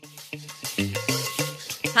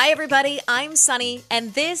Hi, everybody. I'm Sunny,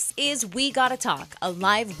 and this is We Gotta Talk, a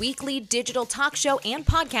live weekly digital talk show and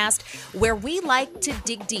podcast where we like to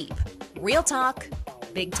dig deep. Real talk,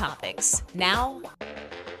 big topics. Now,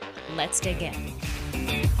 let's dig in.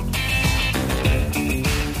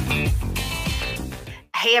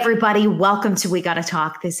 Hey, everybody. Welcome to We Gotta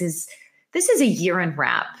Talk. This is a year in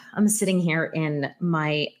wrap. I'm sitting here in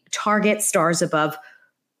my Target Stars Above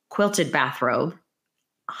quilted bathrobe.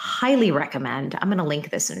 Highly recommend. I'm going to link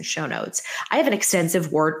this in the show notes. I have an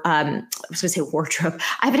extensive wardrobe.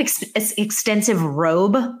 I have an extensive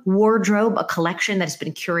robe wardrobe, a collection that has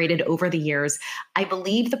been curated over the years. I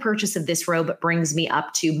believe the purchase of this robe brings me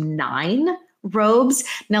up to 9 robes.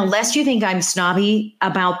 Now, lest you think I'm snobby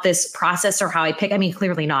about this process or how I pick, I mean,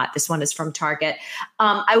 clearly not. This one is from Target.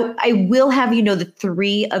 I will have you know that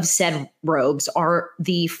 3 of said robes are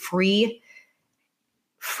the free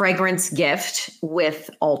fragrance gift with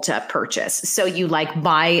Ulta purchase. So you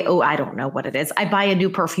buy, I don't know what it is. I buy a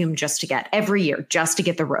new perfume every year, just to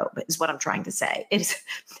get the robe is what I'm trying to say. It's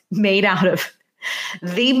made out of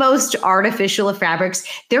the most artificial of fabrics.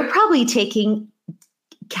 They're probably taking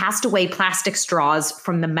castaway plastic straws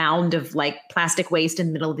from the mound of plastic waste in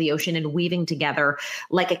the middle of the ocean and weaving together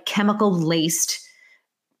like a chemical laced,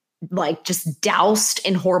 just doused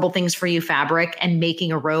in horrible things for you fabric and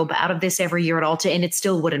making a robe out of this every year at Ulta, and it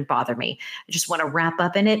still wouldn't bother me. I just want to wrap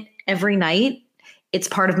up in it every night. It's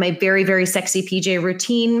part of my very, very sexy PJ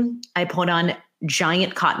routine. I put on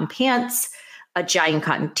giant cotton pants, a giant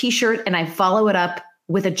cotton t-shirt, and I follow it up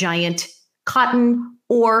with a giant cotton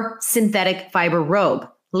or synthetic fiber robe.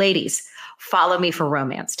 Ladies, follow me for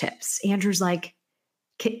romance tips. Andrew's like,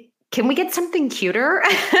 can we get something cuter?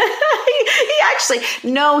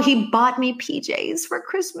 He bought me PJs for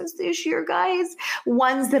Christmas this year, guys.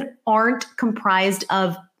 Ones that aren't comprised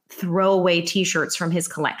of throwaway t-shirts from his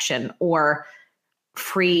collection or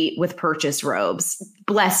free with purchase robes.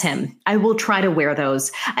 Bless him. I will try to wear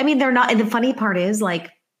those. I mean, they're not, and the funny part is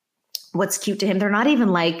what's cute to him, they're not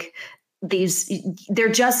even these, they're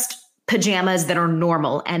just pajamas that are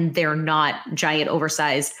normal and they're not giant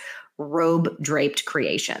oversized robe draped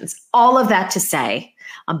creations. All of that to say,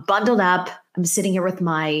 I'm bundled up. I'm sitting here with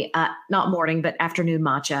my, not morning, but afternoon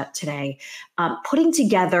matcha today, putting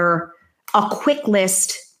together a quick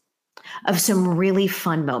list of some really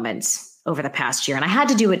fun moments over the past year. And I had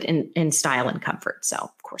to do it in style and comfort. So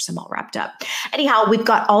of course I'm all wrapped up. Anyhow, we've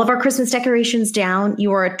got all of our Christmas decorations down.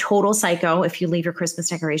 You are a total psycho if you leave your Christmas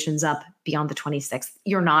decorations up beyond the 26th.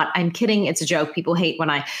 You're not. I'm kidding. It's a joke. People hate when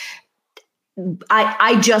I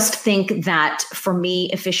just think that for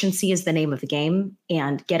me, efficiency is the name of the game,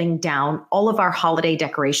 and getting down all of our holiday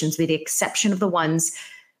decorations, with the exception of the ones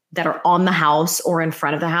that are on the house or in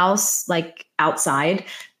front of the house, like outside,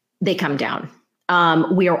 they come down.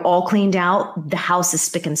 We are all cleaned out. The house is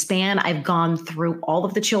spick and span. I've gone through all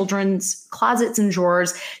of the children's closets and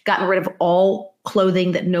drawers, gotten rid of all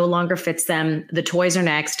clothing that no longer fits them. The toys are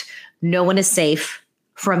next. No one is safe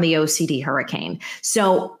from the OCD hurricane.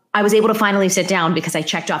 So I was able to finally sit down because I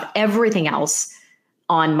checked off everything else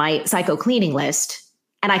on my psycho cleaning list.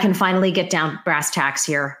 And I can finally get down brass tacks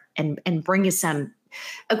here and bring you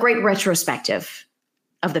a great retrospective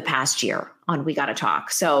of the past year on We Gotta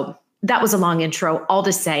Talk. So that was a long intro. All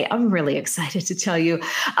to say, I'm really excited to tell you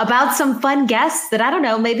about some fun guests that, I don't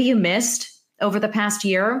know, maybe you missed over the past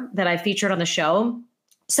year that I featured on the show.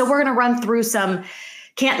 So we're going to run through some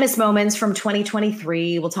can't miss moments from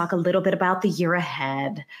 2023. We'll talk a little bit about the year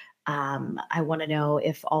ahead. I want to know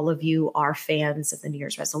if all of you are fans of the New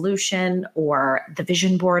Year's resolution or the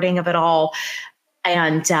vision boarding of it all.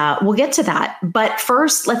 And we'll get to that. But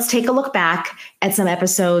first, let's take a look back at some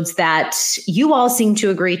episodes that you all seem to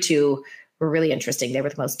agree to were really interesting. They were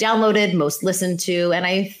the most downloaded, most listened to. And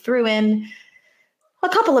I threw in a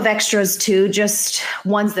couple of extras too, just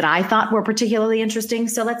ones that I thought were particularly interesting.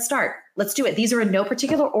 So let's start. Let's do it. These are in no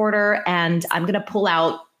particular order, and I'm going to pull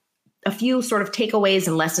out a few sort of takeaways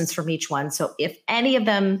and lessons from each one. So if any of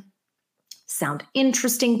them sound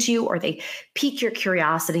interesting to you or they pique your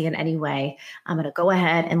curiosity in any way, I'm going to go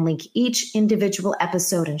ahead and link each individual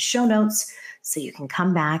episode in show notes so you can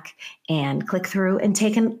come back and click through and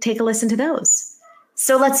take a listen to those.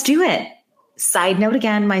 So let's do it. Side note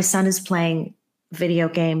again, my son is playing video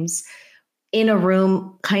games in a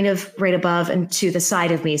room kind of right above and to the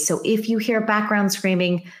side of me. So if you hear background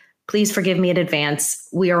screaming, please forgive me in advance.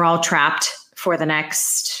 We are all trapped for the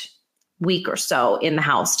next week or so in the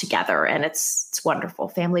house together, and it's wonderful.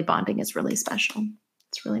 Family bonding is really special.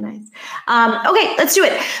 It's really nice. Okay, let's do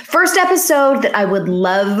it. First episode that I would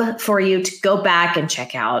love for you to go back and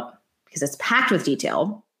check out because it's packed with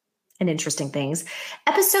detail and interesting things.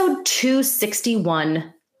 Episode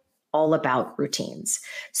 261, all about routines.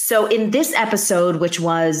 So in this episode, which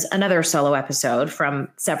was another solo episode from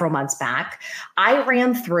several months back, I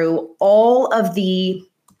ran through all of the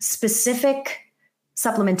specific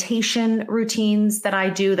supplementation routines that I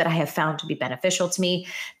do that I have found to be beneficial to me,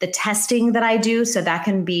 the testing that I do. So that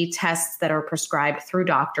can be tests that are prescribed through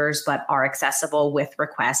doctors, but are accessible with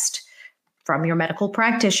request from your medical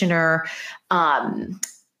practitioner,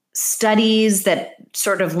 studies that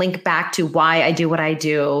sort of link back to why I do what I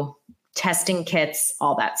do, testing kits,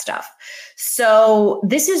 all that stuff. So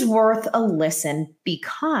this is worth a listen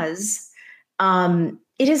because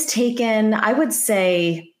it has taken, I would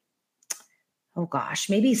say, oh gosh,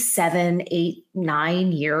 maybe 7, 8,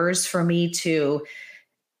 9 years for me to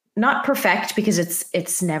not perfect, because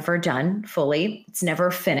it's never done fully. It's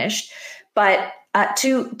never finished, but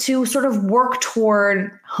to sort of work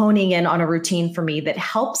toward honing in on a routine for me that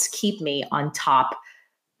helps keep me on top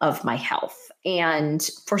of my health. And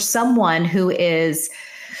for someone who is,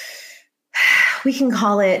 we can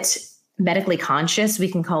call it medically conscious, we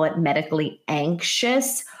can call it medically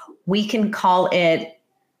anxious, we can call it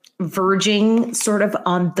verging sort of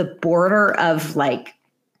on the border of like,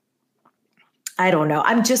 I don't know.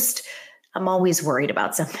 I'm always worried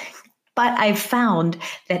about something. But I've found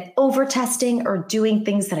that over testing or doing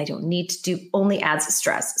things that I don't need to do only adds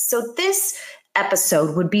stress. So this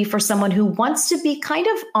episode would be for someone who wants to be kind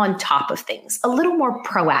of on top of things, a little more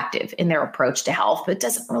proactive in their approach to health, but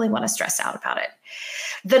doesn't really want to stress out about it.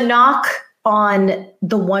 The knock on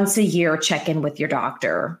the once a year check-in with your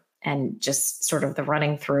doctor and just sort of the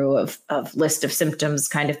running through of list of symptoms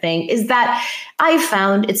kind of thing is that I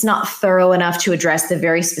found it's not thorough enough to address the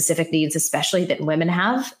very specific needs, especially that women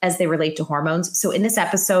have as they relate to hormones. So in this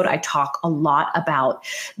episode, I talk a lot about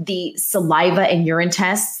the saliva and urine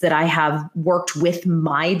tests that I have worked with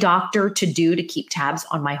my doctor to do to keep tabs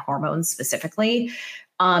on my hormones specifically.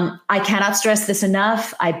 I cannot stress this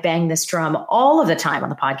enough. I bang this drum all of the time on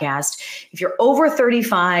the podcast. If you're over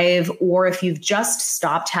 35, or if you've just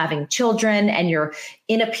stopped having children and you're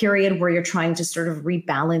in a period where you're trying to sort of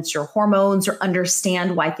rebalance your hormones or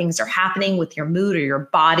understand why things are happening with your mood or your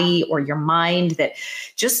body or your mind that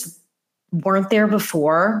just weren't there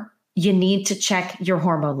before, you need to check your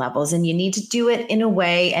hormone levels, and you need to do it in a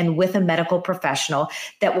way and with a medical professional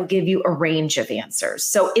that will give you a range of answers.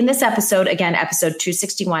 So in this episode, again, episode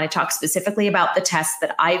 261, I talk specifically about the tests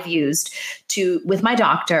that I've used with my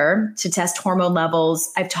doctor to test hormone levels.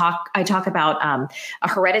 I talk about a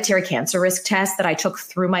hereditary cancer risk test that I took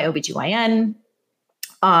through my OBGYN.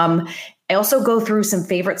 I also go through some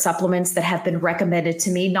favorite supplements that have been recommended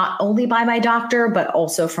to me, not only by my doctor, but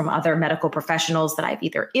also from other medical professionals that I've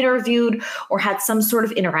either interviewed or had some sort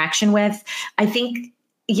of interaction with. I think,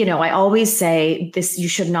 I always say this, you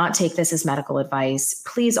should not take this as medical advice.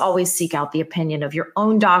 Please always seek out the opinion of your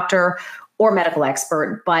own doctor or medical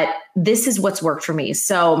expert, but this is what's worked for me.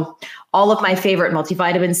 So all of my favorite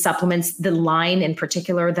multivitamin supplements, the line in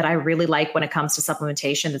particular that I really like when it comes to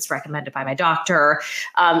supplementation that's recommended by my doctor,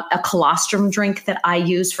 a colostrum drink that I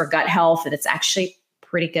use for gut health, and it's actually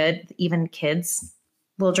pretty good. Even kids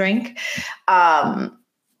will drink.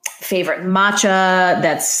 Favorite matcha,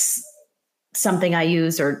 that's something I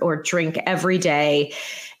use or drink every day.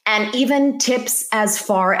 And even tips as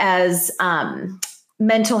far as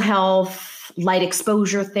mental health, light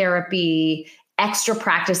exposure therapy, extra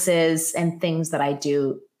practices, and things that I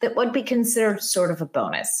do that would be considered sort of a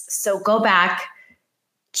bonus. So go back,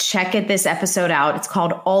 check this episode out. It's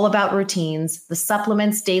called All About Routines, the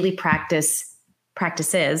supplements, daily practices,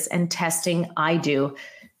 and testing I do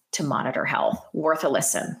to monitor health. Worth a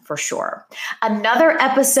listen for sure. Another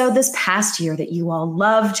episode this past year that you all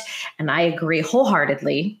loved, and I agree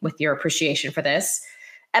wholeheartedly with your appreciation for this,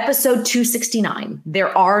 episode 269,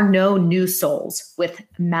 There Are No New Souls, with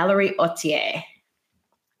Mallory Autier.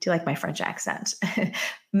 Do you like my French accent?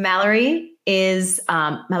 Mallory is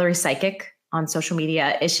Mallory Psychic on social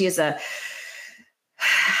media. She is an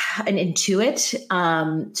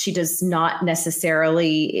intuit. She does not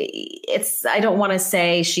necessarily, I don't want to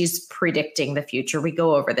say she's predicting the future. We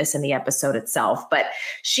go over this in the episode itself, but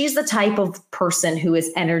she's the type of person who is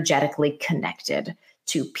energetically connected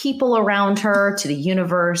to people around her, to the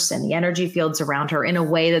universe and the energy fields around her in a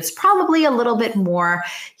way that's probably a little bit more,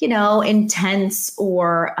 intense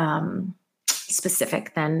or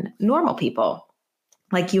specific than normal people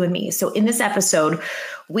like you and me. So in this episode,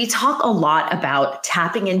 we talk a lot about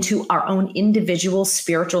tapping into our own individual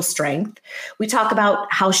spiritual strength. We talk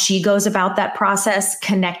about how she goes about that process,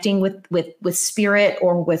 connecting with spirit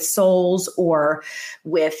or with souls or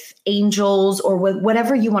with angels or with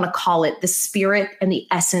whatever you want to call it, the spirit and the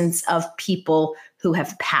essence of people who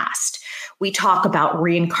have passed. We talk about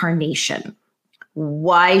reincarnation,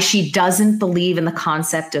 why she doesn't believe in the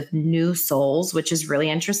concept of new souls, which is really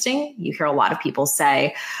interesting. You hear a lot of people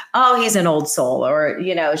say, oh, he's an old soul, or,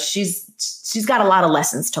 she's got a lot of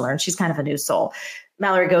lessons to learn. She's kind of a new soul.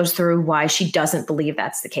 Mallory goes through why she doesn't believe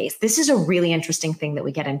that's the case. This is a really interesting thing that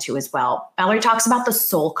we get into as well. Mallory talks about the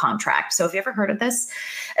soul contract. So have you ever heard of this?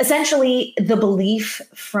 Essentially, the belief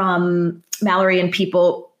from Mallory and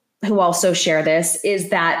people who also share this is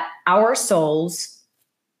that our souls,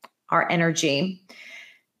 our energy,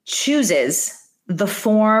 chooses the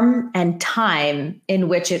form and time in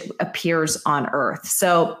which it appears on Earth.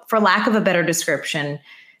 So for lack of a better description,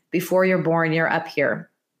 before you're born, you're up here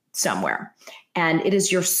somewhere. And it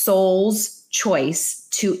is your soul's choice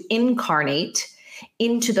to incarnate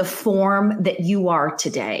into the form that you are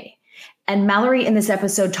today. And Mallory in this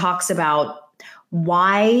episode talks about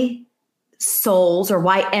why souls, or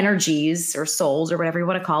why energies or souls, or whatever you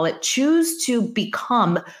want to call it, choose to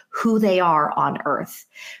become who they are on Earth.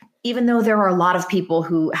 Even though there are a lot of people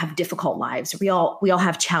who have difficult lives, we all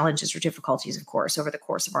have challenges or difficulties, of course, over the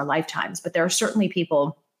course of our lifetimes. But there are certainly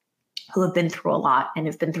people who have been through a lot and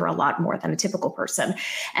have been through a lot more than a typical person.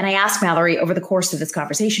 And I asked Mallory over the course of this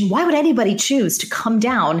conversation, why would anybody choose to come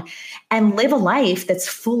down and live a life that's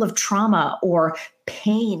full of trauma or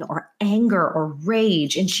pain or anger or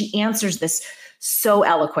rage? And she answers this so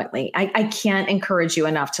eloquently. I can't encourage you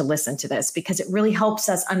enough to listen to this, because it really helps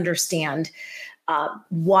us understand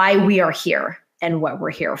why we are here and what we're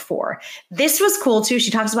here for. This was cool too.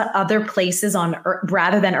 She talks about other places on Earth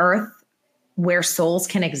rather than Earth where souls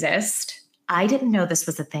can exist. I didn't know this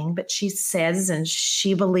was a thing, but she says, and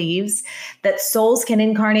she believes, that souls can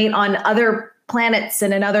incarnate on other planets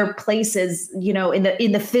and in other places,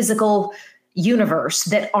 in the physical universe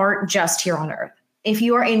that aren't just here on Earth. If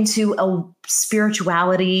you are into a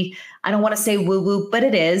spirituality, I don't want to say woo-woo, but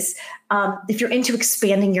it is. If you're into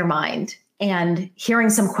expanding your mind and hearing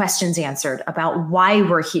some questions answered about why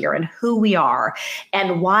we're here and who we are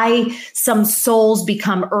and why some souls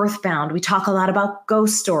become earthbound. We talk a lot about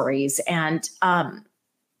ghost stories and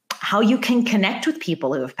how you can connect with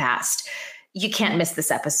people who have passed. You can't miss this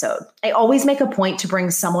episode. I always make a point to bring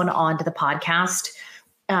someone onto the podcast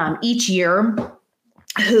each year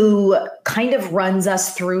who kind of runs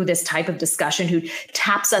us through this type of discussion, who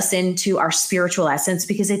taps us into our spiritual essence,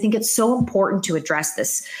 because I think it's so important to address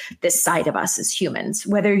this side of us as humans,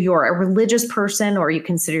 whether you're a religious person or you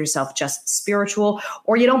consider yourself just spiritual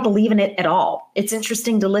or you don't believe in it at all. It's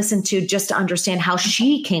interesting to listen to just to understand how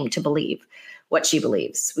she came to believe what she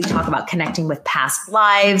believes. We talk about connecting with past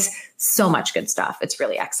lives, so much good stuff. It's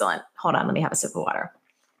really excellent. Hold on, let me have a sip of water.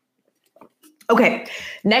 Okay,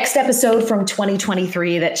 next episode from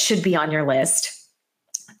 2023 that should be on your list.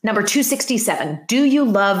 Number 267, Do You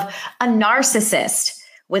Love a Narcissist?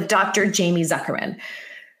 With Dr. Jamie Zuckerman.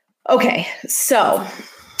 Okay, so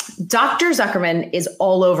Dr. Zuckerman is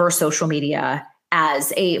all over social media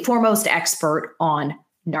as a foremost expert on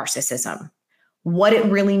narcissism, what it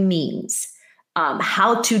really means,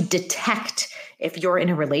 how to detect if you're in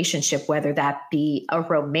a relationship, whether that be a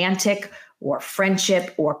romantic or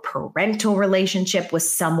friendship or parental relationship with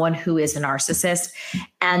someone who is a narcissist.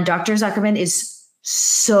 And Dr. Zuckerman is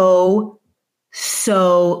so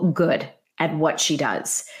good at what she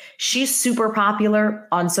does. She's super popular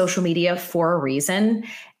on social media for a reason.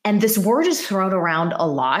 And this word is thrown around a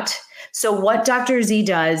lot. So what Dr. Z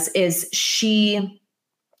does is she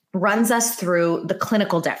runs us through the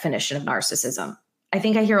clinical definition of narcissism. I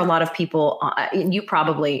think I hear a lot of people, and you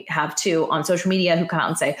probably have too, on social media who come out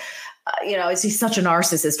and say, is he such a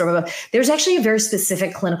narcissist? Or there's actually a very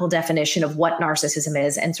specific clinical definition of what narcissism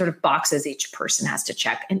is and sort of boxes each person has to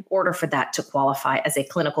check in order for that to qualify as a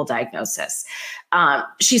clinical diagnosis.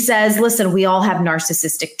 She says, listen, we all have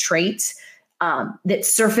narcissistic traits that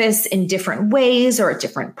surface in different ways or at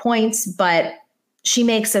different points, but she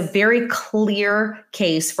makes a very clear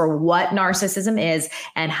case for what narcissism is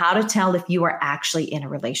and how to tell if you are actually in a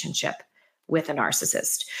relationship with a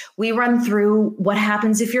narcissist. We run through what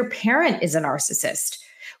happens if your parent is a narcissist,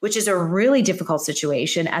 which is a really difficult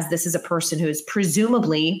situation, as this is a person who is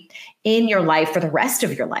presumably in your life for the rest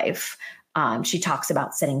of your life. She talks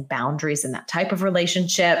about setting boundaries in that type of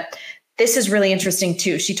relationship. This is really interesting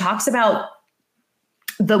too. She talks about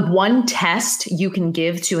the one test you can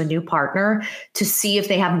give to a new partner to see if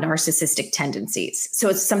they have narcissistic tendencies. So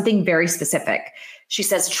it's something very specific. She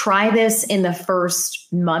says, try this in the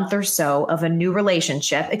first month or so of a new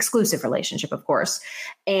relationship, exclusive relationship, of course.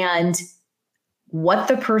 And what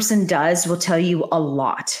the person does will tell you a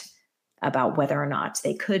lot about whether or not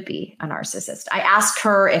they could be a narcissist. I asked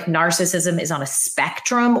her if narcissism is on a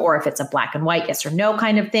spectrum or if it's a black and white, yes or no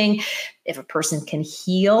kind of thing, if a person can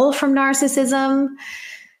heal from narcissism.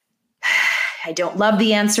 I don't love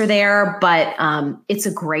the answer there, but it's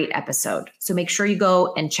a great episode. So make sure you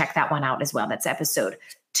go and check that one out as well. That's episode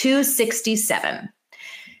 267.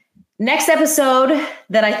 Next episode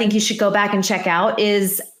that I think you should go back and check out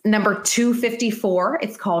is number 254.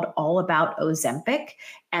 It's called All About Ozempic,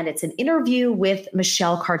 and it's an interview with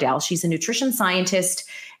Michelle Cardell. She's a nutrition scientist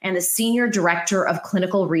and the senior director of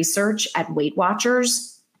clinical research at Weight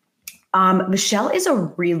Watchers. Michelle is a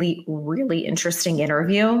really, really interesting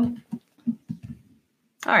interview.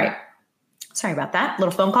 All right. Sorry about that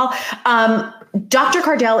little phone call. Dr.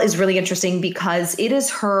 Cardell is really interesting because it is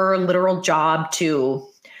her literal job to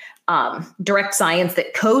direct science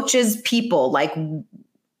that coaches people like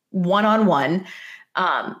one-on-one.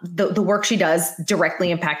 The work she does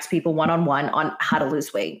directly impacts people one-on-one on how to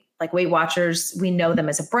lose weight. Like Weight Watchers, we know them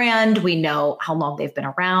as a brand. We know how long they've been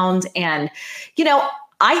around. And,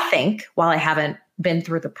 I think, while I haven't been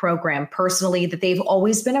through the program personally, that they've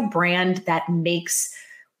always been a brand that makes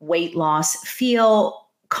weight loss feel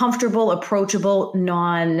comfortable, approachable,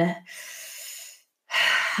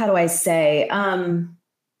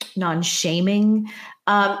 non-shaming.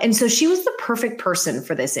 And so she was the perfect person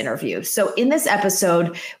for this interview. So in this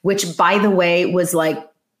episode, which by the way, was like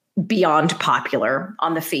beyond popular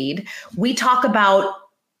on the feed, we talk about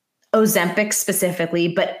Ozempic specifically,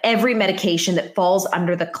 but every medication that falls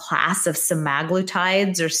under the class of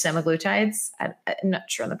semaglutides or semaglutides. I'm not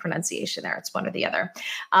sure on the pronunciation there. It's one or the other.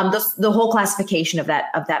 The whole classification of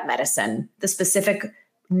that medicine, the specific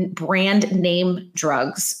brand name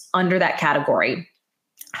drugs under that category,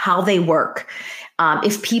 how they work,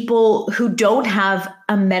 if people who don't have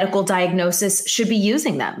a medical diagnosis should be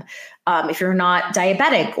using them. If you're not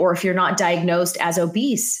diabetic or if you're not diagnosed as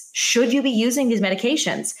obese, should you be using these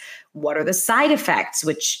medications? What are the side effects,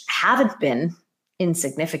 which haven't been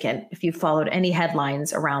insignificant if you followed any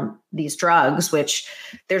headlines around these drugs, which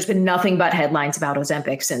there's been nothing but headlines about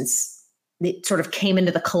Ozempic since it sort of came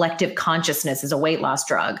into the collective consciousness as a weight loss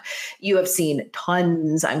drug. You have seen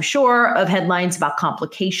tons, I'm sure, of headlines about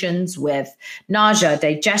complications with nausea,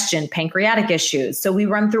 digestion, pancreatic issues. So we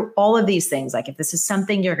run through all of these things. Like if this is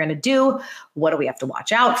something you're going to do, what do we have to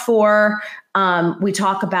watch out for? We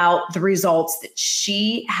talk about the results that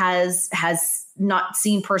she has not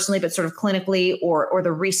seen personally, but sort of clinically, or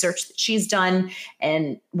the research that she's done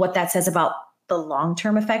and what that says about the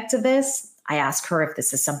long-term effects of this. I ask her if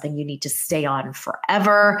this is something you need to stay on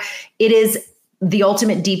forever. It is the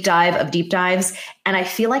ultimate deep dive of deep dives. And I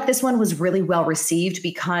feel like this one was really well received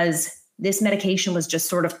because this medication was just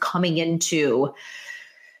sort of coming into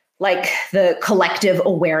like the collective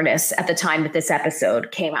awareness at the time that this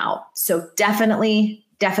episode came out. So definitely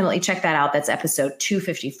check that out. That's episode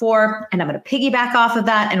 254. And I'm going to piggyback off of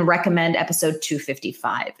that and recommend episode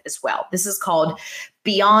 255 as well. This is called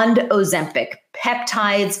Beyond Ozempic,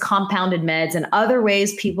 Peptides, Compounded Meds, and Other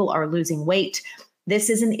Ways People Are Losing Weight. This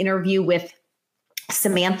is an interview with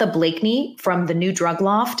Samantha Blakeney from the New Drug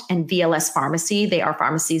Loft and VLS Pharmacy. They are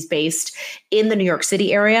pharmacies based in the New York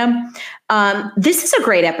City area. This is a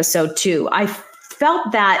great episode too. I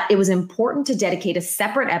felt that it was important to dedicate a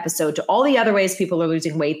separate episode to all the other ways people are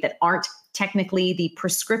losing weight that aren't technically the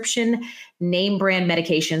prescription name brand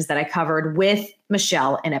medications that I covered with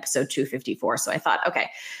Michelle in episode 254. So I thought, okay,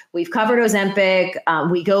 we've covered Ozempic,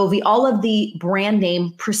 Wegovy, all of the brand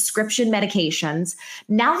name prescription medications.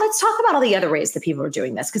 Now let's talk about all the other ways that people are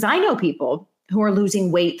doing this, because I know people who are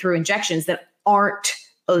losing weight through injections that aren't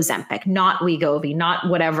Ozempic, not Wegovy, not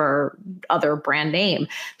whatever other brand name.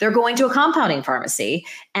 They're going to a compounding pharmacy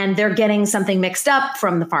and they're getting something mixed up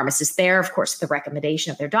from the pharmacist there, of course, the recommendation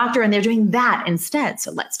of their doctor, and they're doing that instead.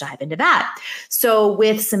 So let's dive into that. So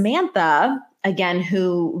with Samantha, again,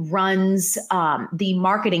 who runs the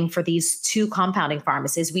marketing for these two compounding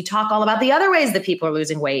pharmacies, we talk all about the other ways that people are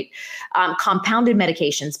losing weight, compounded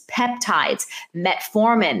medications, peptides,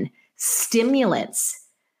 metformin, stimulants.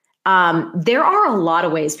 There are a lot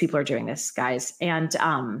of ways people are doing this, guys. And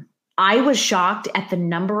I was shocked at the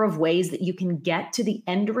number of ways that you can get to the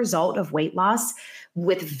end result of weight loss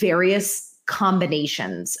with various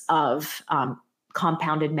combinations of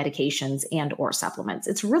compounded medications and or supplements.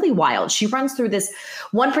 It's really wild. She runs through this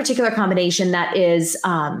one particular combination that is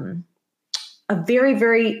a very,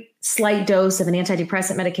 very slight dose of an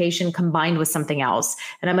antidepressant medication combined with something else.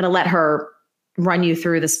 And I'm going to let her run you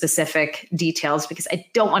through the specific details because I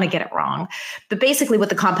don't want to get it wrong. But basically what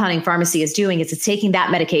the compounding pharmacy is doing is it's taking that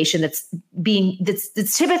medication that's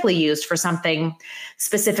that's typically used for something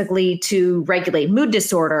specifically to regulate mood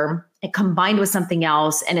disorder, and combined with something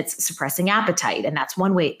else, and it's suppressing appetite. And that's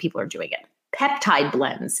one way people are doing it. Peptide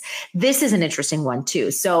blends. This is an interesting one too.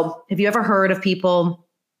 So have you ever heard of people,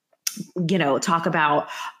 talk about,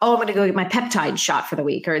 oh, I'm going to go get my peptide shot for the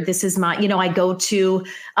week, or this is my, I go to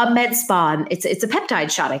a med spa and it's a peptide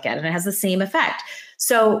shot I get and it has the same effect.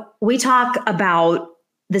 So we talk about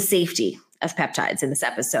the safety of peptides in this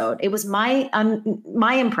episode. It was my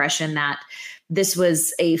impression that this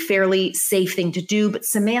was a fairly safe thing to do, but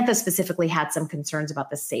Samantha specifically had some concerns about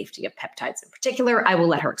the safety of peptides in particular. I will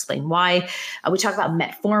let her explain why. We talk about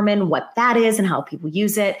metformin, what that is and how people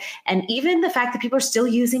use it, and even the fact that people are still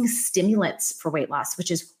using stimulants for weight loss, which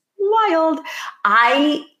is wild.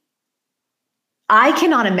 I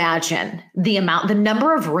cannot imagine the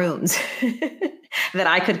number of rooms that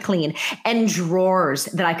I could clean and drawers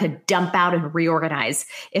that I could dump out and reorganize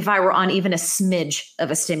if I were on even a smidge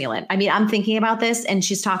of a stimulant. I mean, I'm thinking about this, and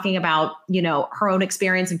she's talking about, her own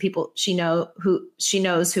experience and people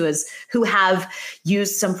who have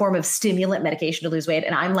used some form of stimulant medication to lose weight.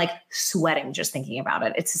 And I'm like sweating just thinking about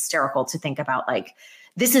it. It's hysterical to think about, like,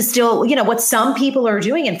 this is still, what some people are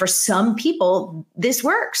doing. And for some people, this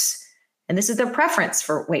works. And this is their preference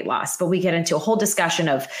for weight loss. But we get into a whole discussion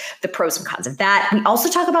of the pros and cons of that. We also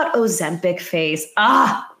talk about Ozempic face.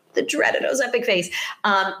 The dreaded Ozempic face.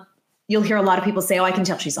 You'll hear a lot of people say, oh, I can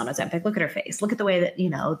tell she's on Ozempic. Look at her face. Look at the way that,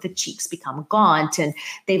 the cheeks become gaunt and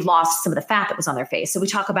they've lost some of the fat that was on their face. So we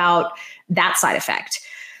talk about that side effect.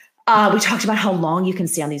 We talked about how long you can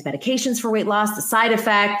stay on these medications for weight loss, the side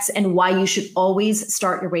effects, and why you should always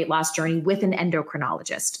start your weight loss journey with an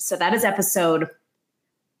endocrinologist. So that is episode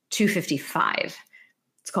 255.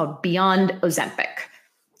 It's called Beyond Ozempic.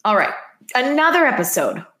 All right. Another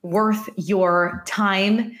episode worth your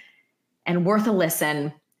time and worth a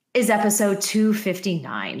listen is episode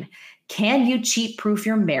 259. Can you cheat proof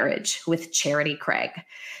your marriage with Charity Craig?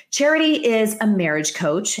 Charity is a marriage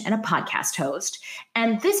coach and a podcast host.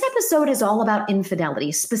 And this episode is all about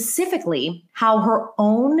infidelity, specifically how her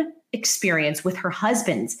own experience with her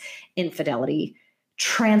husband's infidelity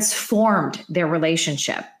transformed their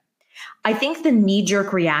relationship. I think the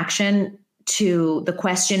knee-jerk reaction to the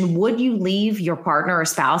question, would you leave your partner or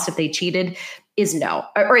spouse if they cheated, is no,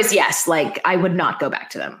 or is yes. Like, I would not go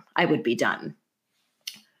back to them. I would be done.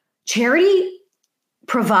 Charity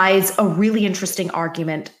provides a really interesting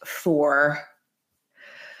argument for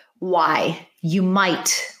why you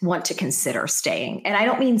might want to consider staying. And I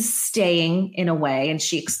don't mean staying in a way, and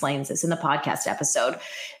she explains this in the podcast episode,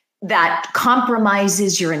 that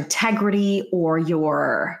compromises your integrity or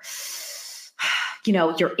your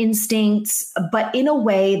instincts, but in a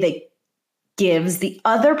way that gives the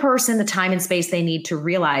other person the time and space they need to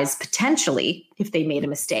realize potentially if they made a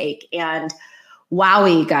mistake. And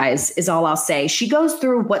wowie, guys, is all I'll say. She goes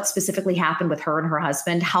through what specifically happened with her and her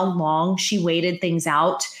husband, how long she waited things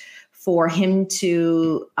out for him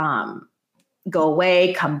to go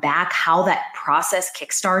away, come back, how that process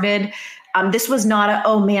kickstarted. This was not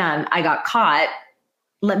oh man, I got caught.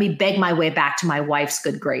 Let me beg my way back to my wife's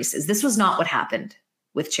good graces. This was not what happened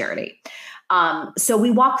with Charity. So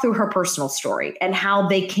we walk through her personal story and how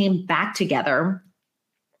they came back together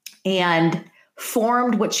and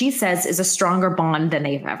formed what she says is a stronger bond than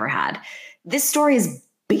they've ever had. This story is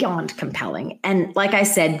beyond compelling. And like I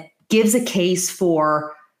said, gives a case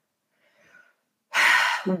for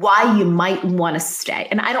why you might want to stay.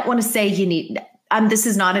 And I don't want to say you need, this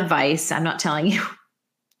is not advice. I'm not telling you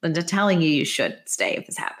you should stay if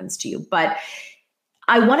this happens to you. But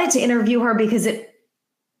I wanted to interview her because it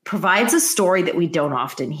provides a story that we don't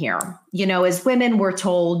often hear. As women, we're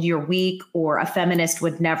told you're weak, or a feminist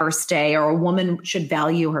would never stay, or a woman should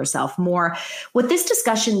value herself more. What this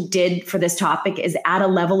discussion did for this topic is add a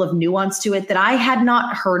level of nuance to it that I had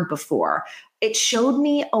not heard before. It showed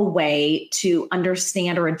me a way to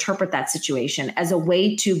understand or interpret that situation as a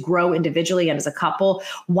way to grow individually and as a couple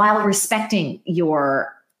while respecting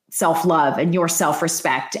your self-love and your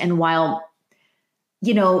self-respect, and while,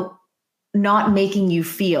 not making you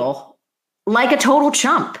feel like a total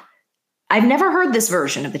chump. I've never heard this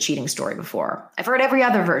version of the cheating story before. I've heard every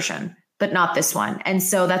other version, but not this one. And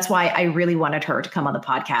so that's why I really wanted her to come on the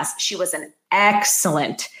podcast. She was an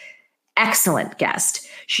excellent guest.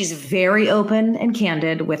 She's very open and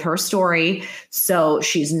candid with her story. So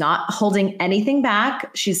she's not holding anything back.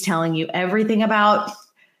 She's telling you everything about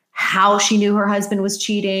how she knew her husband was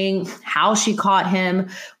cheating, how she caught him,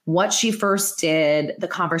 what she first did, the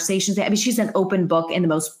conversations. I mean, she's an open book in the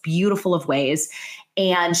most beautiful of ways.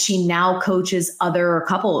 And she now coaches other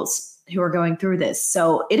couples who are going through this.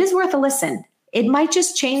 So it is worth a listen. it might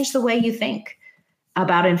just change the way you think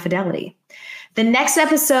about infidelity. The next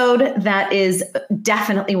episode that is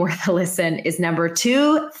definitely worth a listen is number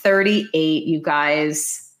 238, you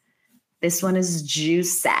guys. This one is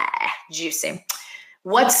juicy.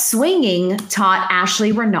 What swinging taught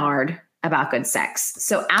Ashley Renard about good sex.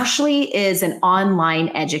 So Ashley is an online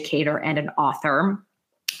educator and an author.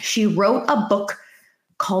 She wrote a book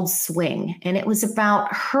called Swing, and it was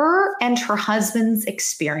about her and her husband's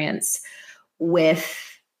experience with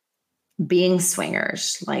being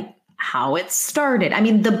swingers, like how it started. I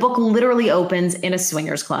mean, the book literally opens in a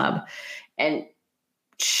swingers club, and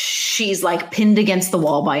she's like pinned against the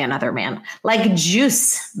wall by another man. Like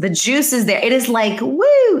juice. The juice is there. It is like,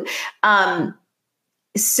 woo.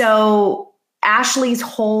 So Ashley's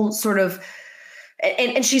whole sort of,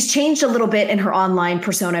 and she's changed a little bit in her online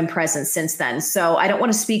persona and presence since then. So I don't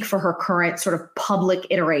want to speak for her current sort of public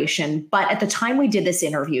iteration, but at the time we did this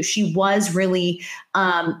interview, she was really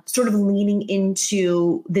sort of leaning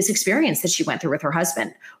into this experience that she went through with her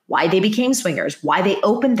husband, why they became swingers, why they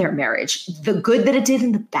opened their marriage, the good that it did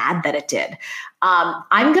and the bad that it did.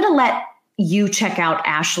 I'm going to let you check out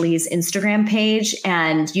Ashley's Instagram page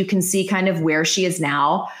and you can see kind of where she is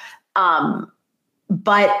now.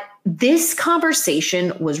 But this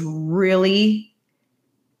conversation was really,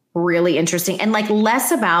 really interesting and like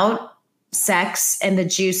less about sex and the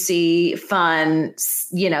juicy, fun,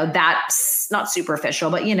 that's not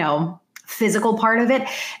superficial, but, physical part of it,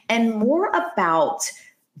 and more about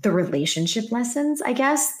the relationship lessons, I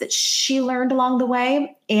guess, that she learned along the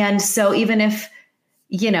way. And so even if,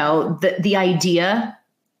 the idea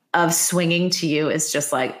of swinging to you is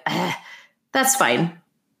just like, that's fine.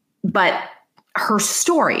 But her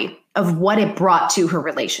story of what it brought to her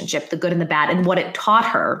relationship, the good and the bad, and what it taught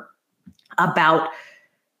her about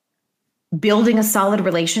building a solid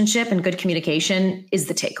relationship and good communication is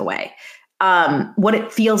the takeaway. What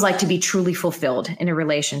it feels like to be truly fulfilled in a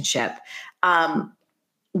relationship.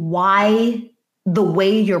 Why the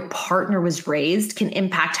way your partner was raised can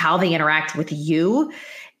impact how they interact with you,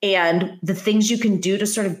 and the things you can do to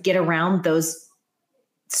sort of get around those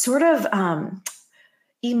sort of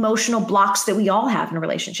emotional blocks that we all have in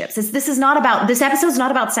relationships. This episode's not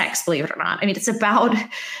about sex, believe it or not. I mean, it's about,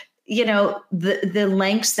 the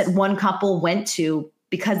lengths that one couple went to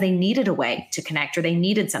because they needed a way to connect or they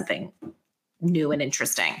needed something new and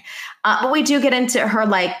interesting. But we do get into her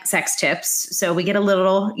like sex tips. So we get a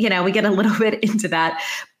little bit into that,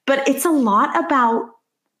 but it's a lot about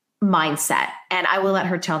mindset, and I will let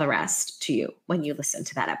her tell the rest to you when you listen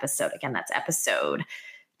to that episode. Again, that's episode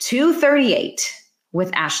 238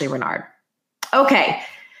 with Ashley Renard. Okay,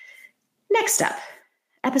 next up,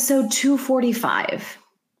 episode 245.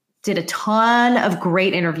 Did a ton of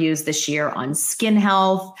great interviews this year on skin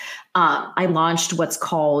health. I launched what's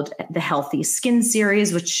called the Healthy Skin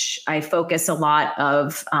Series, which I focus a lot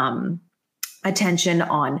of attention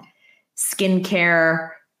on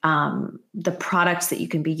skincare, the products that you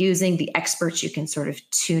can be using, the experts you can sort of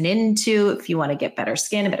tune into if you want to get better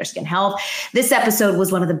skin and better skin health. This episode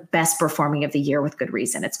was one of the best performing of the year with good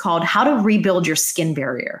reason. It's called How to Rebuild Your Skin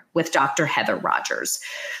Barrier with Dr. Heather Rogers.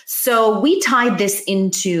 So we tied this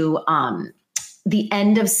into the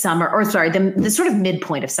end of summer, the sort of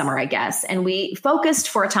midpoint of summer, I guess. And we focused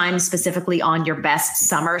for a time specifically on your best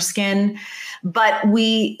summer skin, but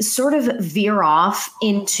we sort of veer off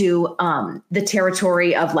into the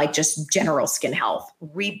territory of like just general skin health,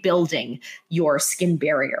 rebuilding your skin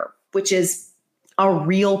barrier, which is a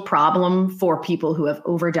real problem for people who have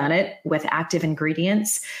overdone it with active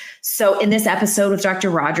ingredients. So in this episode with Dr.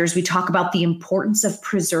 Rogers, we talk about the importance of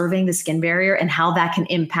preserving the skin barrier and how that can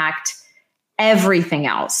impact everything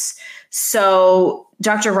else. So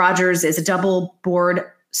Dr. Rogers is a double board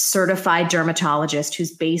certified dermatologist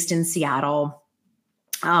who's based in Seattle.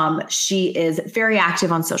 She is very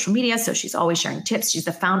active on social media, so she's always sharing tips. She's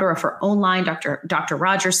the founder of her own line, Dr.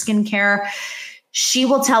 Rogers Skincare. She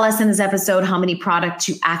will tell us in this episode how many products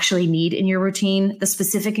you actually need in your routine, the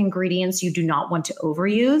specific ingredients you do not want to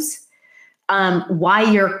overuse, why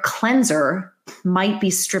your cleanser might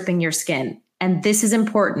be stripping your skin. And this is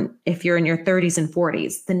important if you're in your 30s and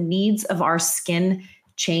 40s. The needs of our skin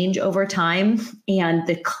change over time, and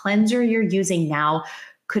the cleanser you're using now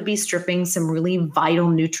could be stripping some really vital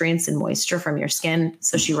nutrients and moisture from your skin.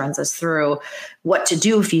 So she runs us through what to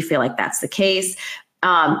do if you feel like that's the case.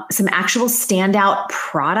 Some actual standout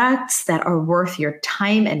products that are worth your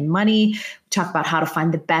time and money. We talk about how to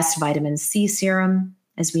find the best vitamin C serum.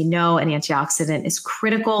 As we know, an antioxidant is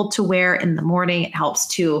critical to wear in the morning. It helps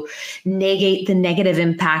to negate the negative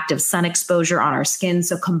impact of sun exposure on our skin.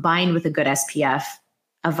 So combined with a good SPF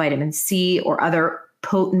of vitamin C or other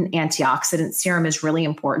potent antioxidant serum is really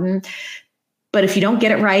important. But if you don't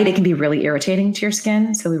get it right, it can be really irritating to your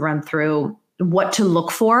skin. So we run through what to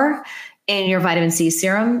look for in your vitamin C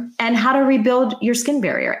serum and how to rebuild your skin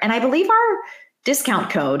barrier. And I believe our discount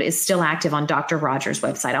code is still active on Dr. Rogers'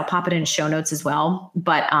 website. I'll pop it in show notes as well.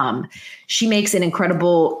 But she makes an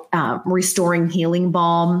incredible restoring healing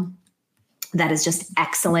balm that is just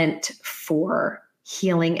excellent for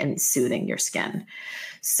healing and soothing your skin.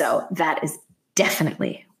 So that is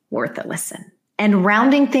definitely worth a listen. And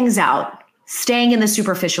rounding things out, staying in the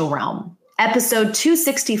superficial realm, episode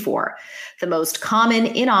 264, the most common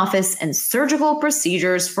in-office and surgical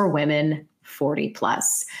procedures for women 40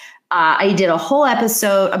 plus. I did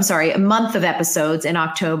a month of episodes in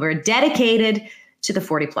October dedicated to the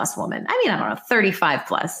 40 plus woman. I mean, I don't know, 35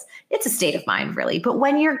 plus. It's a state of mind, really. But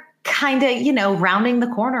when you're kind of, rounding the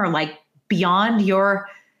corner, like beyond your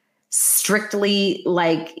strictly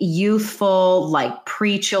like youthful, like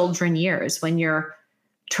pre-children years, when you're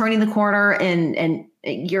turning the corner and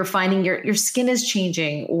you're finding your skin is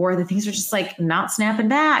changing or the things are just like not snapping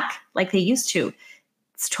back like they used to.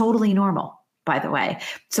 It's totally normal, by the way.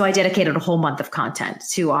 So I dedicated a whole month of content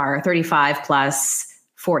to our 35 plus,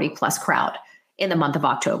 40 plus crowd in the month of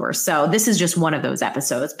October. So this is just one of those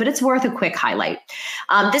episodes, but it's worth a quick highlight.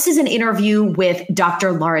 This is an interview with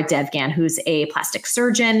Dr. Lara Devgan, who's a plastic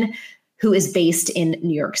surgeon who is based in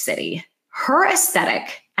New York City. Her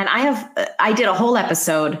aesthetic, and I did a whole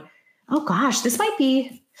episode. Oh gosh, this might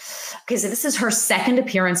be, okay, so this is her second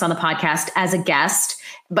appearance on the podcast as a guest,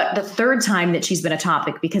 but the third time that she's been a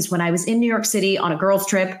topic, because when I was in New York City on a girls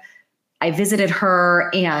trip, I visited her,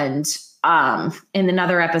 and in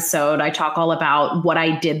another episode, I talk all about what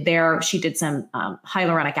I did there. She did some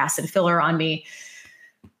hyaluronic acid filler on me.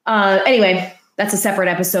 Anyway, that's a separate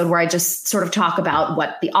episode where I just sort of talk about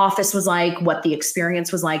what the office was like, what the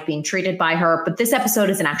experience was like being treated by her. But this episode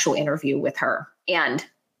is an actual interview with her, and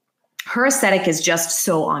her aesthetic is just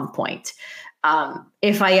so on point.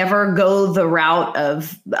 If I ever go the route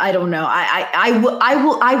of, I don't know,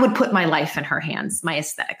 I would put my life in her hands, my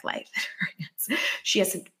aesthetic life in her hands. She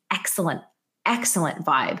has an excellent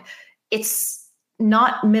vibe. It's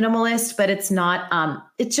not minimalist, but it's not,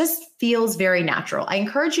 it just feels very natural. I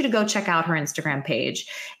encourage you to go check out her Instagram page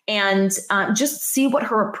and just see what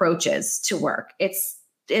her approach is to work. It's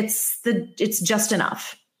just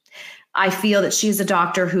enough. I feel that she's a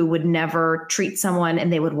doctor who would never treat someone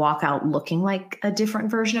and they would walk out looking like a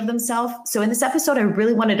different version of themselves. So in this episode, I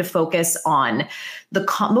really wanted to focus on the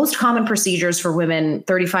most common procedures for women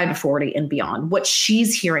 35 to 40 and beyond, what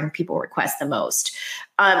she's hearing people request the most.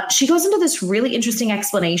 She goes into this really interesting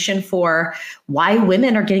explanation for why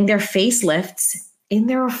women are getting their facelifts in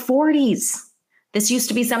their 40s. This used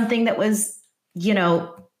to be something that was,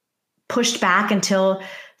 pushed back until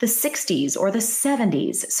the 60s or the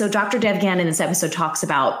 70s. So Dr. Devgan in this episode talks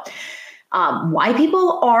about why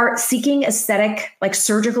people are seeking aesthetic, like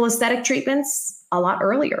surgical aesthetic treatments a lot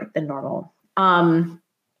earlier than normal.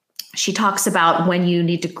 She talks about when you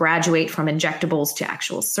need to graduate from injectables to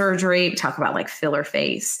actual surgery. We talk about like filler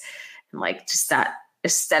face and like just that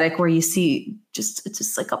aesthetic where you see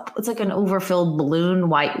it's like an overfilled balloon,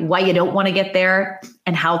 why you don't want to get there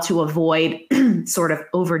and how to avoid sort of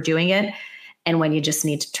overdoing it. And when you just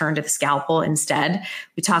need to turn to the scalpel instead.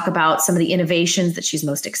 We talk about some of the innovations that she's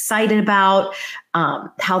most excited about,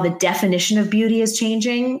 how the definition of beauty is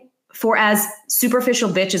changing. For as superficial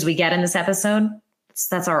bitch as we get in this episode,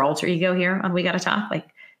 that's our alter ego here on We Gotta Talk. Like,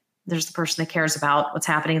 there's the person that cares about what's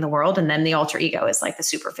happening in the world. And then the alter ego is like the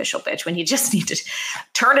superficial bitch when you just need to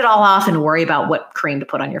turn it all off and worry about what cream to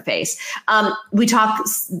put on your face. We talk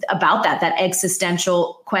about that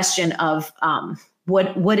existential question of,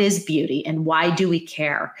 what is beauty and why do we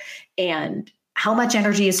care? And how much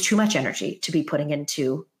energy is too much energy to be putting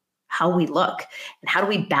into how we look? And how do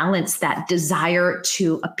we balance that desire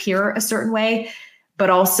to appear a certain way, but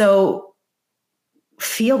also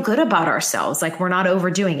feel good about ourselves? Like we're not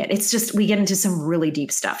overdoing it. It's just, we get into some really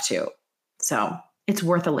deep stuff too. So it's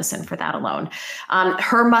worth a listen for that alone.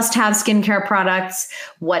 Her must-have skincare products,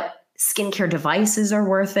 what skincare devices are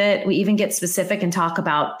worth it. We even get specific and talk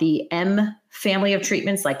about the M family of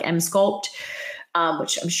treatments like Emsculpt,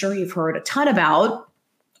 which I'm sure you've heard a ton about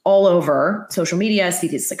all over social media. See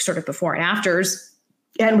these like sort of before and afters.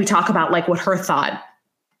 And we talk about like what her thought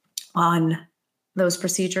on those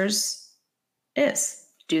procedures is.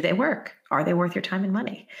 Do they work? Are they worth your time and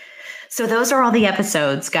money? So those are all the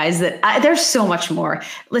episodes, guys, there's so much more.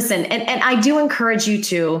 Listen, and I do encourage you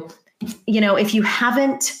to, if you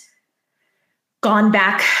haven't gone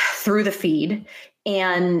back through the feed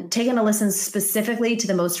and taken a listen specifically to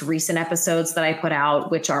the most recent episodes that I put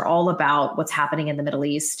out, which are all about what's happening in the Middle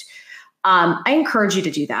East, I encourage you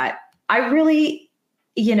to do that. I really,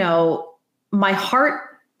 my heart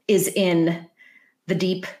is in the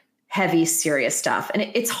deep, heavy, serious stuff. And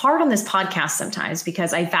it's hard on this podcast sometimes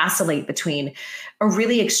because I vacillate between a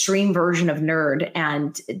really extreme version of nerd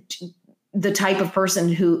and the type of person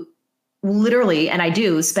who literally, and I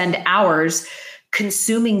do, spend hours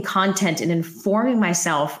consuming content and informing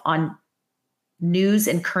myself on news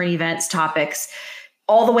and current events topics,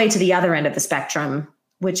 all the way to the other end of the spectrum,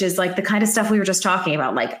 which is like the kind of stuff we were just talking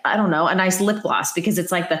about, like, I don't know, a nice lip gloss, because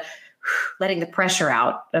it's like the letting the pressure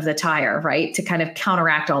out of the tire, right? To kind of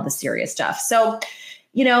counteract all the serious stuff. So,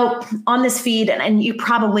 on this feed, and you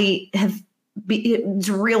probably have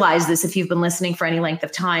realized this if you've been listening for any length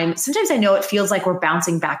of time, sometimes I know it feels like we're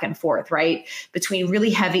bouncing back and forth, right? Between really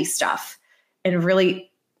heavy stuff and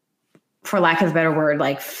really, for lack of a better word,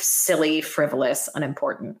 like silly, frivolous,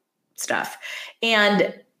 unimportant stuff.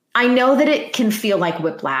 And I know that it can feel like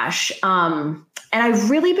whiplash. And I've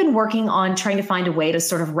really been working on trying to find a way to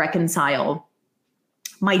sort of reconcile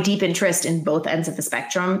my deep interest in both ends of the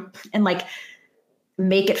spectrum and like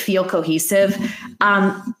make it feel cohesive.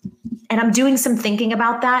 And I'm doing some thinking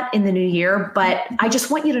about that in the new year, but I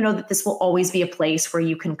just want you to know that this will always be a place where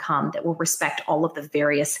you can come that will respect all of the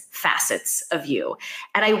various facets of you.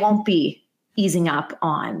 And I won't be easing up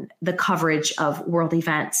on the coverage of world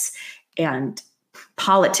events and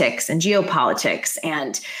politics and geopolitics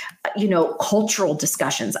and, cultural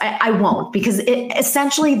discussions. I won't, because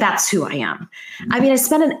essentially that's who I am. I mean, I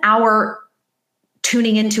spent an hour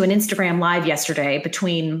tuning into an Instagram live yesterday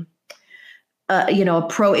between a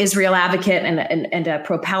pro-Israel advocate and a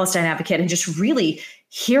pro-Palestine advocate, and just really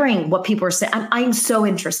hearing what people are saying. I'm so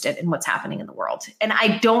interested in what's happening in the world, and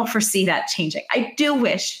I don't foresee that changing. I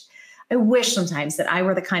wish sometimes that I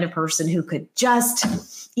were the kind of person who could just,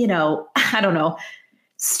 I don't know,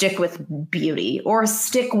 stick with beauty or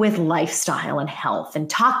stick with lifestyle and health and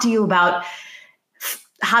talk to you about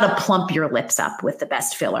how to plump your lips up with the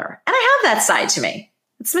best filler. And I have that side to me.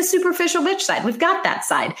 It's my superficial bitch side. We've got that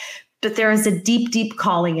side. But there is a deep, deep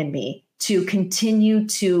calling in me to continue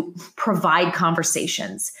to provide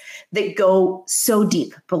conversations that go so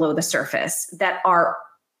deep below the surface, that are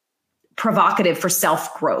provocative for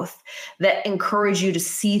self-growth, that encourage you to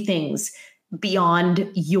see things beyond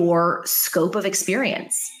your scope of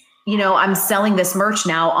experience. I'm selling this merch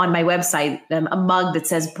now on my website, a mug that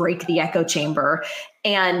says "Break the Echo Chamber."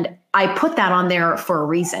 And I put that on there for a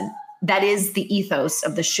reason. That is the ethos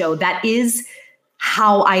of the show. That is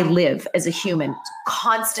how I live as a human,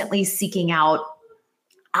 constantly seeking out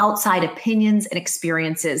outside opinions and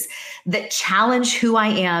experiences that challenge who I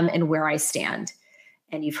am and where I stand.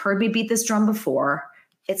 And you've heard me beat this drum before.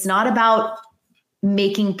 It's not about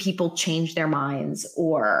making people change their minds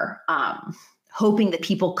or hoping that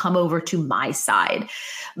people come over to my side.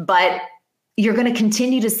 But you're going to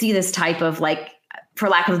continue to see this type of, like, for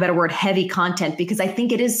lack of a better word, heavy content, because I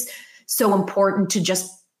think it is so important to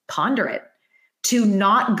just ponder it, to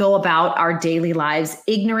not go about our daily lives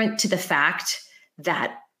ignorant to the fact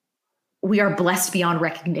that we are blessed beyond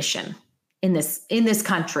recognition in this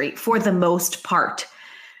country. For the most part,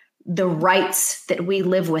 the rights that we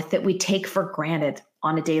live with, that we take for granted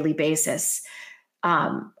on a daily basis,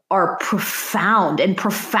 are profound and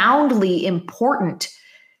profoundly important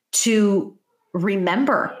to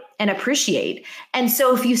remember and appreciate. And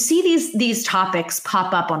so if you see these topics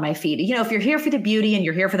pop up on my feed, if you're here for the beauty and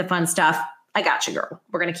you're here for the fun stuff, I got you, girl.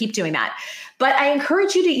 We're going to keep doing that. But I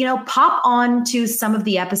encourage you to, pop on to some of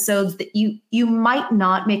the episodes that you might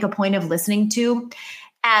not make a point of listening to.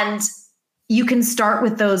 And you can start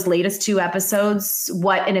with those latest two episodes,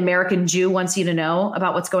 What an American Jew Wants You to Know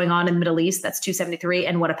About What's Going On in the Middle East. That's 273.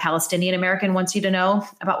 And What a Palestinian American Wants You to Know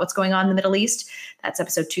About What's Going On in the Middle East. That's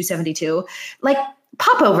episode 272. Like,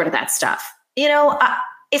 pop over to that stuff.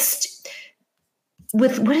 It's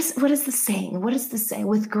with, what is the saying? What is the saying?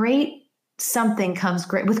 With great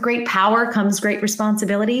power comes great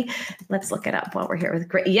responsibility. Let's look it up while we're here.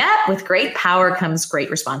 With great power comes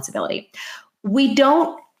great responsibility. We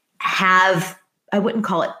don't have, I wouldn't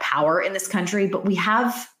call it power in this country, but we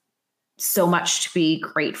have so much to be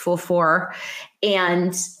grateful for.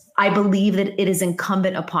 And I believe that it is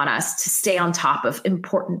incumbent upon us to stay on top of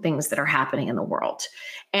important things that are happening in the world.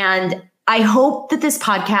 And I hope that this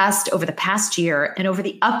podcast over the past year and over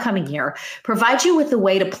the upcoming year provides you with a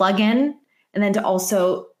way to plug in and then to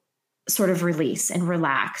also sort of release and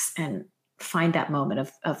relax and find that moment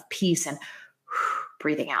of peace and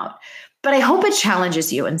breathing out. But I hope it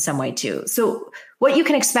challenges you in some way too. So what you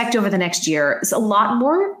can expect over the next year is a lot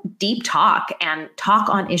more deep talk and talk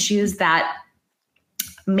on issues that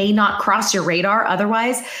may not cross your radar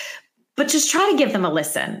otherwise, but just try to give them a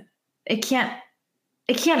listen. It can't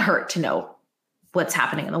hurt to know what's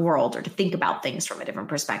happening in the world or to think about things from a different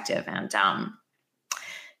perspective. And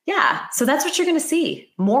so that's what you're going to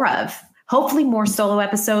see more of. Hopefully more solo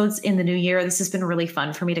episodes in the new year. This has been really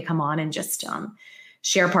fun for me to come on and just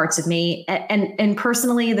share parts of me. And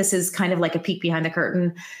personally, this is kind of like a peek behind the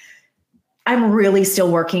curtain. I'm really still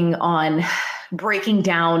working on breaking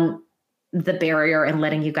down the barrier and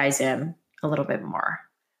letting you guys in a little bit more.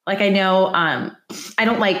 Like I know I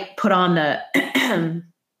don't like put on the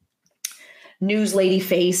news lady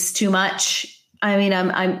face too much. I mean,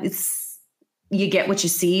 it's you get what you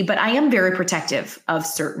see, but I am very protective of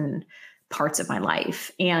certain parts of my life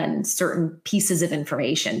and certain pieces of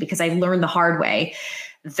information because I've learned the hard way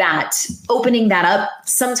that opening that up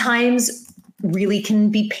sometimes really can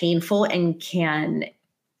be painful and can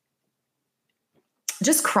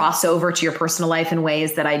just cross over to your personal life in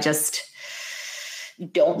ways that I just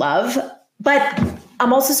don't love. But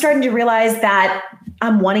I'm also starting to realize that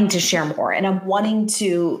I'm wanting to share more and I'm wanting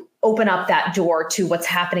to open up that door to what's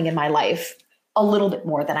happening in my life a little bit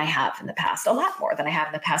more than I have in the past, a lot more than I have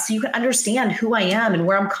in the past. So you can understand who I am and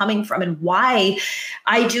where I'm coming from and why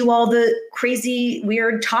I do all the crazy,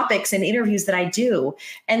 weird topics and interviews that I do.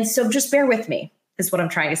 And so just bear with me is what I'm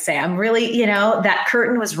trying to say. I'm really, that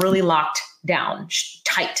curtain was really locked down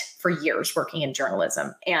tight for years working in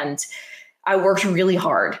journalism. And I worked really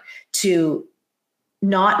hard to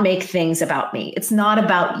not make things about me. It's not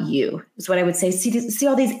about you, is what I would say. See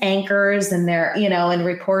all these anchors and their, and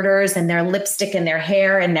reporters and their lipstick and their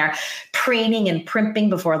hair and their preening and primping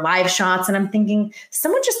before live shots. And I'm thinking,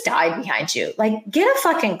 someone just died behind you. Like, get a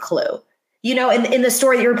fucking clue. In the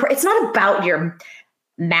story that you're reporting, it's not about your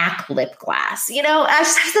MAC lip gloss. I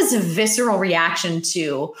just have this visceral reaction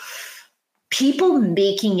to people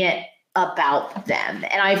making it about them.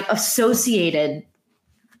 And I've associated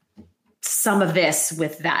some of this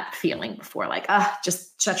with that feeling before, like,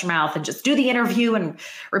 just shut your mouth and just do the interview and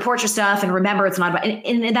report your stuff. And remember, it's not about,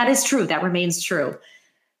 and that is true. That remains true.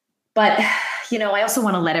 But, I also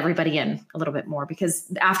want to let everybody in a little bit more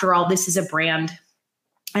because after all, this is a brand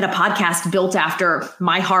and a podcast built after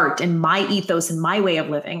my heart and my ethos and my way of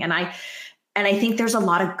living. And I think there's a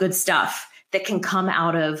lot of good stuff that can come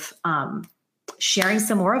out of sharing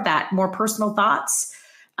some more of that, more personal thoughts,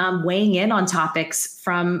 weighing in on topics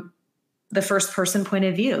from the first person point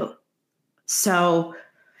of view. So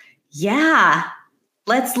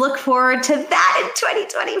let's look forward to that in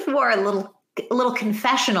 2024. A little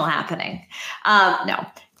confessional happening. No,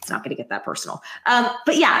 it's not going to get that personal.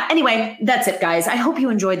 But anyway, that's it, guys. I hope you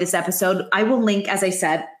enjoyed this episode. I will link, as I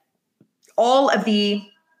said, all of the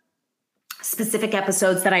specific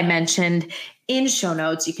episodes that I mentioned in show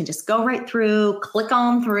notes. You can just go right through, click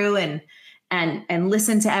on through and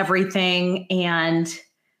listen to everything and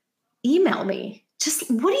email me. Just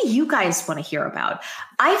what do you guys want to hear about?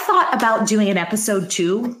 I thought about doing an episode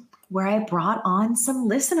 2 where I brought on some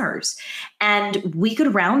listeners and we could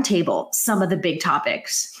roundtable some of the big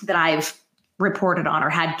topics that I've reported on or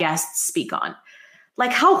had guests speak on.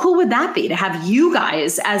 Like, how cool would that be to have you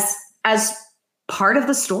guys as part of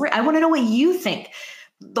the story? I want to know what you think.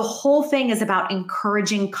 The whole thing is about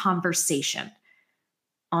encouraging conversation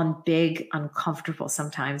on big, uncomfortable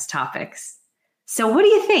sometimes topics. So what do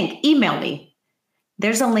you think? Email me.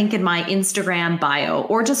 There's a link in my Instagram bio,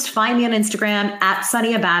 or just find me on Instagram at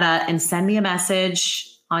Sunny Abada and send me a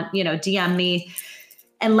message on, DM me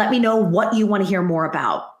and let me know what you want to hear more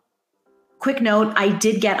about. Quick note, I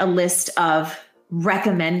did get a list of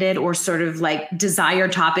recommended or sort of like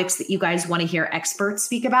desired topics that you guys want to hear experts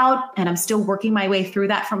speak about. And I'm still working my way through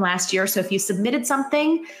that from last year. So if you submitted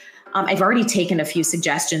something, I've already taken a few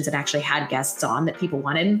suggestions and actually had guests on that people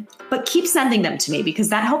wanted, but keep sending them to me because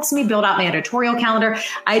that helps me build out my editorial calendar.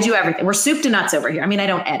 I do everything. We're soup to nuts over here. I mean, I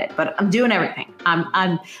don't edit, but I'm doing everything.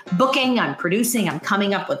 I'm booking, I'm producing, I'm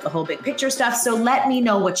coming up with the whole big picture stuff. So let me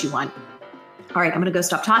know what you want. All right, I'm going to go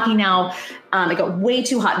stop talking now. I got way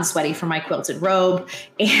too hot and sweaty for my quilted robe,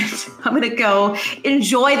 and I'm going to go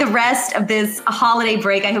enjoy the rest of this holiday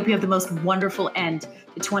break. I hope you have the most wonderful end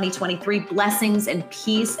to 2023. Blessings and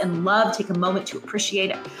peace and love. Take a moment to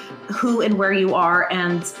appreciate who and where you are.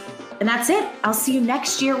 And that's it. I'll see you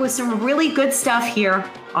next year with some really good stuff here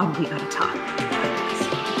on We Gotta Talk.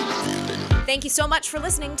 Thank you so much for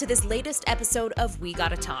listening to this latest episode of We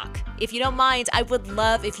Gotta Talk. If you don't mind, I would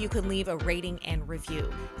love if you could leave a rating and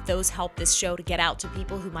review. Those help this show to get out to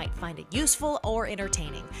people who might find it useful or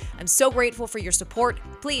entertaining. I'm so grateful for your support.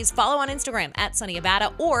 Please follow on Instagram at Sunny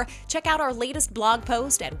Abada or check out our latest blog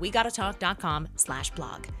post at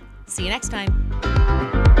wegottatalk.com/blog. See you next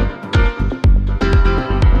time.